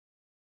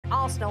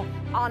Arsenal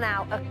are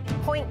now a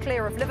point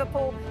clear of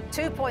Liverpool,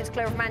 2 points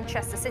clear of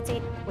Manchester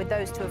City, with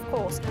those two, of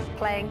course,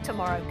 playing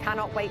tomorrow.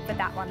 Cannot wait for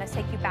that one. Let's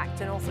take you back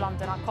to North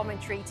London, our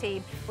commentary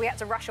team. We had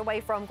to rush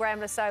away from Graeme,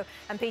 Lowe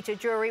and Peter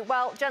Drury.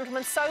 Well,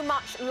 gentlemen, so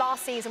much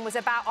last season was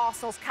about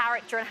Arsenal's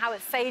character and how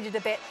it faded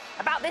a bit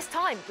about this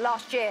time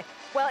last year.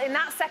 Well, in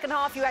that second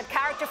half, you had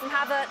character from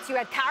Havertz, you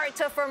had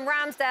character from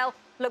Ramsdale.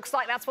 Looks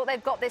like that's what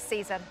they've got this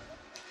season.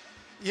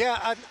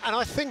 Yeah, and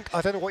I think,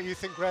 I don't know what you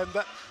think, Graeme,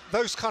 that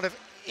those kind of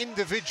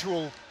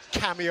individual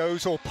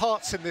cameos or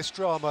parts in this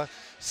drama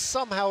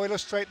somehow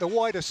illustrate the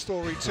wider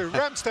story too.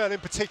 Ramsdale in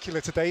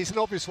particular today, he's an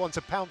obvious one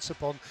to pounce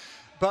upon,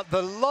 but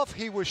the love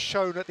he was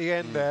shown at the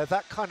end there,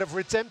 that kind of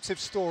redemptive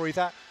story,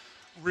 that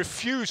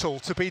refusal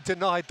to be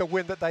denied the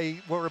win that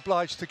they were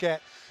obliged to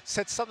get,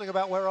 said something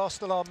about where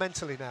Arsenal are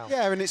mentally now.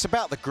 Yeah, and it's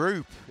about the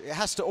group. It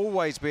has to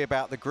always be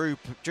about the group.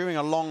 During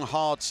a long,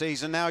 hard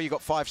season, now you've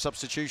got 5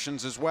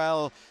 substitutions as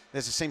well.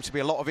 There seems to be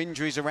a lot of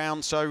injuries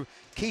around, so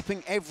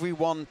keeping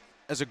everyone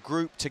as a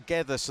group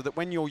together so that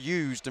when you're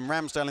used, and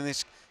Ramsdale in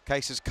this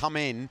case has come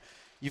in,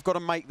 you've got to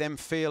make them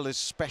feel as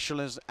special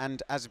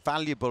and as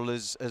valuable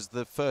as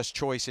the first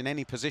choice in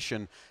any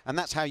position. And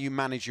that's how you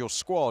manage your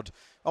squad.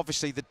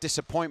 Obviously, the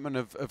disappointment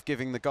of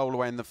giving the goal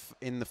away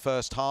in the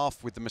first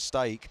half with the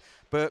mistake,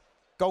 but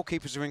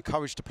goalkeepers are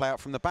encouraged to play out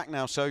from the back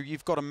now, so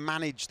you've got to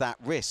manage that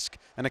risk,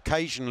 and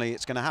occasionally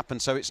it's going to happen.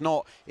 So it's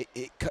not,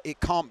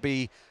 it can't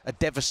be a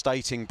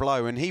devastating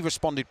blow. And he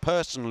responded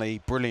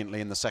personally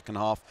brilliantly in the second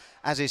half,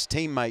 as his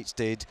teammates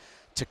did,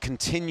 to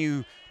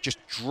continue just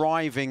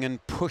driving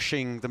and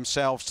pushing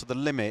themselves to the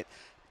limit,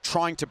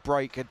 trying to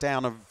break it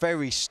down a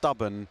very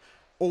stubborn,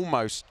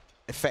 almost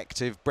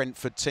effective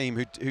Brentford team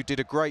who did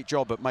a great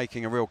job at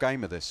making a real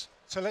game of this.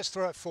 So let's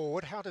throw it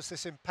forward. How does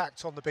this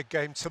impact on the big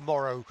game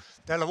tomorrow?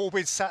 They'll have all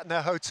been sat in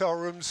their hotel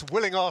rooms,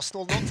 willing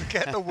Arsenal not to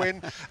get the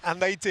win, and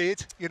they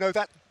did. You know,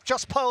 that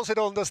just piles it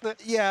on, doesn't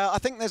it? Yeah, I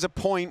think there's a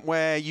point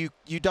where you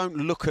don't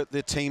look at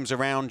the teams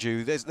around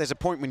you. There's a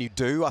point when you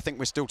do. I think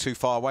we're still too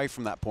far away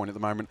from that point at the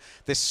moment.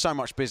 There's so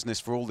much business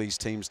for all these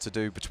teams to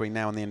do between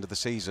now and the end of the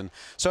season.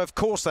 So, of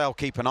course, they'll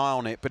keep an eye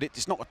on it, but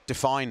it's not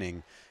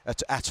defining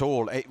at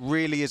all. It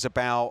really is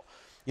about,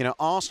 you know,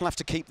 Arsenal have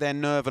to keep their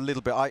nerve a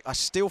little bit. I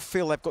still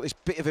feel they've got this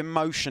bit of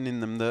emotion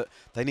in them that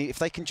they need. If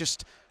they can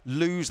just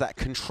lose that,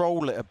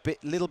 control it a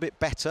little bit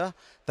better,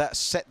 that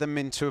set them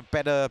into a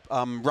better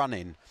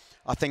run-in.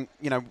 I think,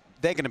 you know,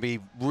 they're going to be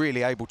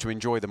really able to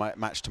enjoy the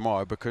match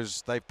tomorrow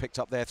because they've picked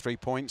up their 3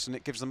 points and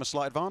it gives them a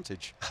slight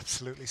advantage.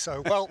 Absolutely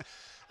so. Well,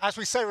 as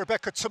we say,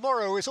 Rebecca,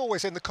 tomorrow is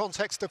always in the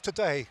context of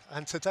today,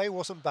 and today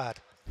wasn't bad.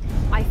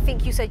 I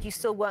think you said you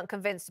still weren't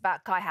convinced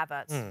about Kai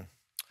Havertz.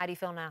 How do you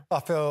feel now? I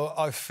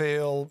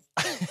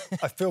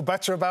feel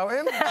better about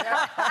him.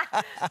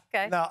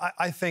 Okay. No,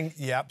 I think,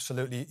 yeah,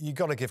 absolutely. You've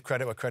got to give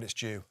credit where credit's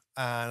due.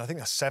 And I think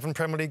that's 7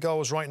 Premier League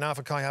goals right now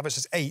for Kai Havertz.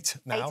 It's 8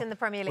 now. 8 in the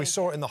Premier League. We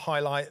saw it in the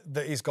highlight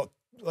that he's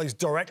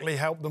directly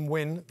helped them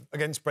win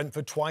against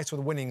Brentford twice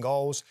with winning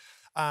goals.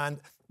 And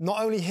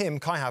not only him,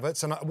 Kai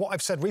Havertz, and what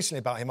I've said recently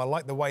about him, I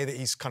like the way that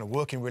he's kind of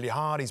working really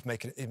hard. He's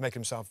making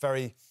himself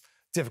very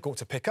difficult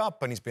to pick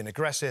up, and he's been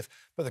aggressive,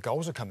 but the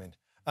goals are coming.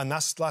 And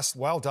that's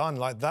well done.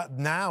 Like that,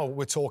 now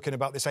we're talking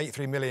about this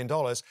 $83 million.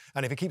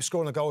 And if he keeps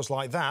scoring the goals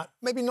like that,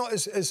 maybe not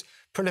as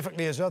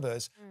prolifically as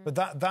others, but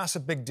that's a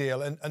big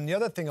deal. And the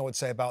other thing I would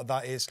say about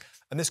that is,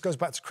 and this goes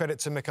back to credit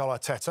to Mikel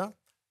Arteta,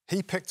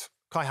 he picked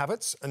Kai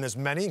Havertz, and there's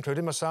many,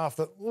 including myself,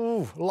 that,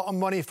 a lot of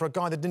money for a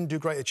guy that didn't do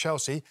great at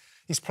Chelsea.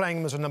 He's playing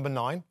him as a number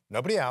 9,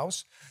 nobody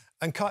else.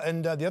 And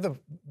the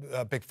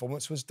other big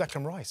performance was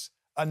Declan Rice.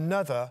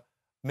 Another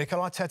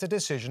Mikel Arteta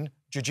decision,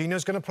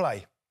 Jorginho's going to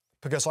play.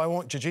 Because I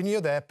want Jorginho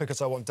there,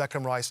 because I want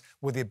Declan Rice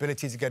with the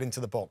ability to get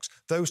into the box.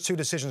 Those 2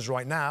 decisions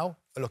right now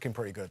are looking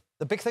pretty good.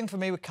 The big thing for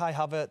me with Kai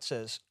Havertz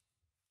is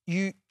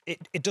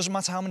it doesn't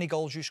matter how many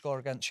goals you score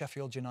against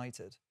Sheffield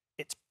United.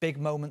 It's big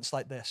moments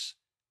like this,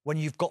 when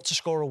you've got to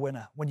score a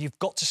winner, when you've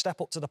got to step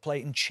up to the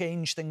plate and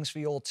change things for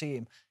your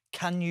team.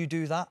 Can you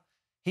do that?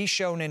 He's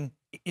shown in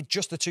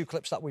just the 2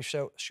 clips that we've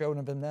shown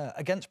of him there.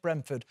 Against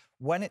Brentford,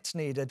 when it's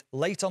needed,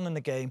 late on in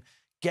the game,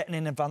 getting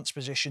in advanced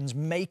positions,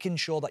 making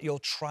sure that you're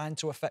trying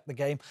to affect the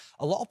game.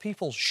 A lot of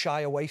people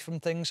shy away from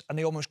things and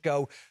they almost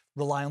go,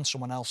 rely on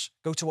someone else.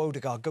 Go to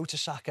Odegaard, go to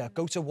Saka,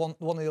 go to one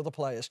of the other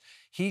players.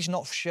 He's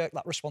not shirked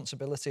that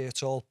responsibility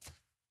at all.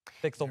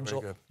 Big thumbs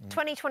up.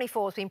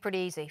 2024 has been pretty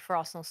easy for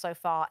Arsenal so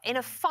far. In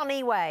a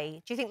funny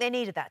way, do you think they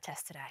needed that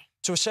test today?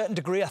 To a certain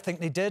degree, I think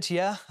they did,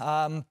 yeah.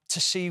 To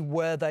see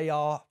where they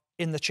are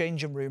in the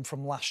changing room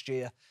from last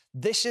year.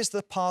 This is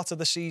the part of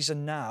the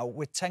season now,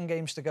 with 10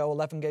 games to go,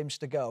 11 games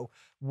to go,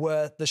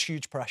 where there's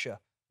huge pressure.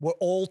 We're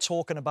all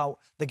talking about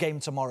the game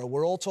tomorrow.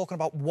 We're all talking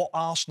about what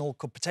Arsenal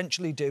could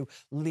potentially do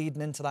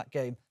leading into that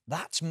game.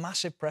 That's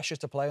massive pressure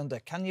to play under.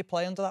 Can you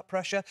play under that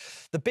pressure?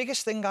 The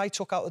biggest thing I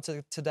took out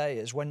of today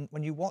is when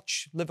you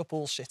watch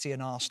Liverpool, City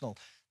and Arsenal,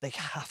 they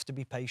have to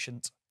be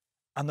patient.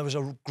 And there was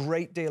a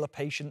great deal of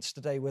patience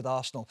today with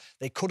Arsenal.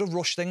 They could have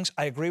rushed things.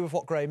 I agree with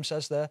what Graeme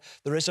says there.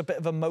 There is a bit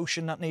of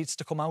emotion that needs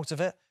to come out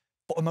of it.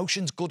 but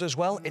emotion's good as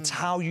well. It's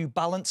how you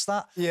balance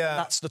that. Yeah.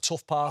 That's the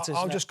tough part, isn't it?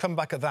 I'll just come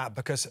back at that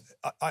because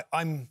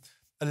I'm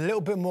a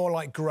little bit more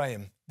like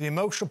Graeme. The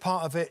emotional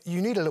part of it,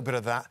 you need a little bit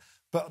of that.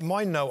 But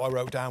my note I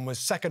wrote down was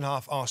second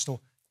half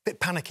Arsenal, bit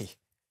panicky.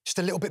 Just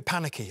a little bit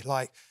panicky.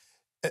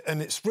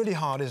 And it's really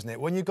hard, isn't it?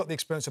 When you've got the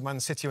experience of Man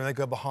City when they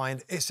go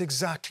behind, it's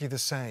exactly the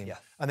same. Yeah.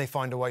 And they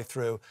find a way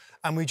through.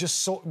 And we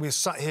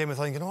sat here and we're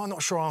thinking, I'm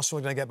not sure Arsenal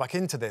are going to get back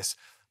into this.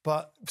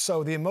 But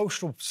so the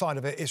emotional side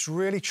of it, it's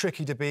really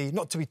tricky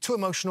not to be too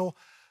emotional,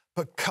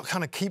 but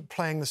kind of keep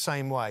playing the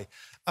same way.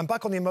 And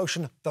back on the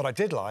emotion that I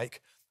did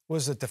like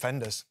was the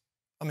defenders.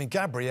 I mean,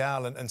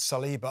 Gabriel and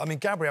Saliba. I mean,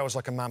 Gabriel was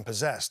like a man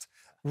possessed.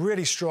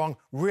 Really strong,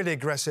 really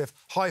aggressive,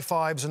 high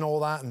fives and all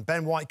that. And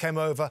Ben White came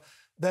over.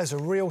 There's a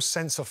real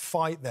sense of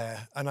fight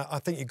there. And I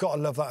think you've got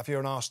to love that if you're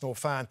an Arsenal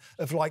fan,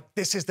 of like,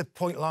 this is the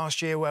point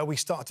last year where we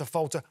started to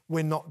falter.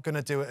 We're not going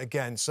to do it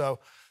again. So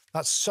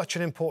that's such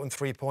an important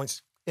 3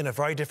 points in a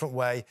very different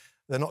way.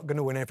 They're not going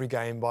to win every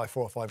game by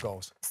 4 or 5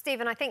 goals.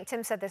 Stephen, I think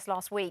Tim said this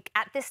last week.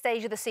 At this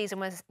stage of the season,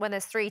 when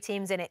there's 3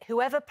 teams in it,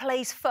 whoever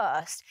plays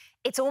first,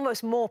 it's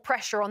almost more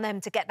pressure on them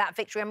to get that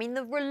victory. I mean,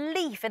 the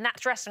relief in that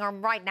dressing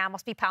room right now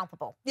must be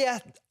palpable. Yeah,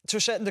 to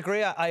a certain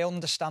degree, I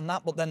understand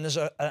that, but then there's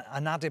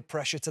an added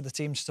pressure to the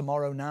teams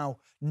tomorrow now,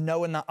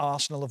 knowing that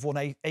Arsenal have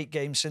won 8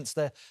 games since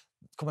they're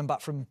coming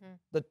back from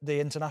the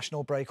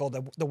international break or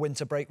the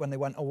winter break when they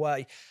went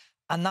away.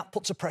 And that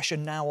puts a pressure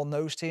now on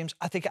those teams.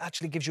 I think it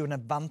actually gives you an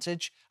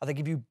advantage. I think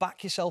if you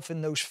back yourself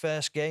in those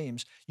first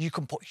games, you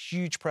can put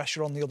huge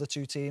pressure on the other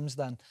 2 teams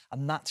then.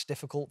 And that's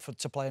difficult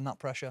to play in that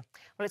pressure.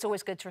 Well, it's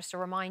always good for us to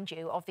remind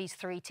you of these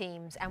 3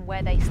 teams and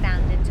where they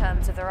stand in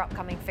terms of their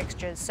upcoming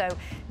fixtures. So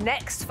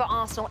next for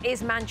Arsenal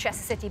is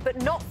Manchester City,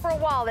 but not for a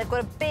while. They've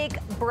got a big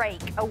break.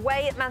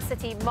 Away at Man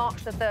City,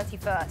 March the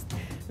 31st.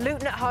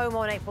 Luton at home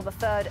on April the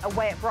 3rd,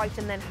 away at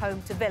Brighton, then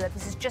home to Villa.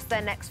 This is just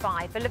their next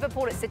 5. For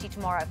Liverpool, it's City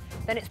tomorrow.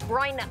 Then it's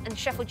Brighton and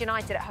Sheffield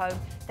United at home.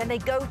 Then they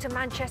go to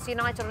Manchester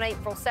United on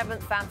April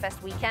 7th,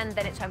 FanFest weekend.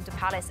 Then it's home to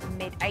Palace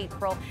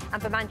mid-April.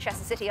 And for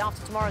Manchester City,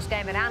 after tomorrow's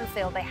game at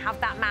Anfield, they have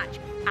that match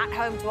at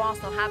home to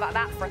Arsenal. How about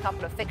that for a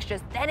couple of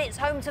fixtures? Then it's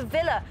home to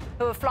Villa,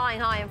 who are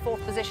flying high in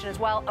 4th position as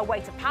well.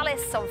 Away to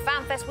Palace on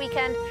FanFest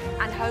weekend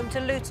and home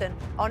to Luton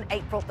on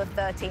April the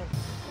 13th.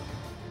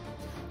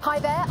 Hi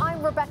there,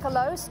 I'm Rebecca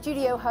Lowe,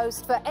 studio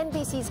host for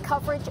NBC's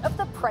coverage of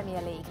the Premier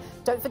League.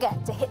 Don't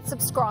forget to hit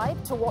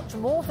subscribe to watch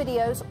more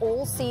videos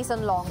all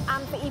season long.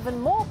 And for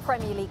even more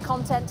Premier League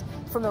content,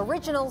 from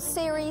original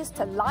series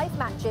to live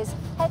matches,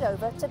 head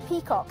over to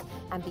Peacock.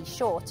 And be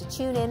sure to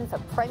tune in for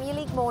Premier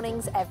League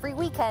mornings every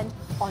weekend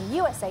on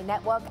USA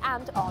Network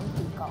and on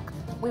Peacock.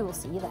 We will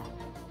see you there.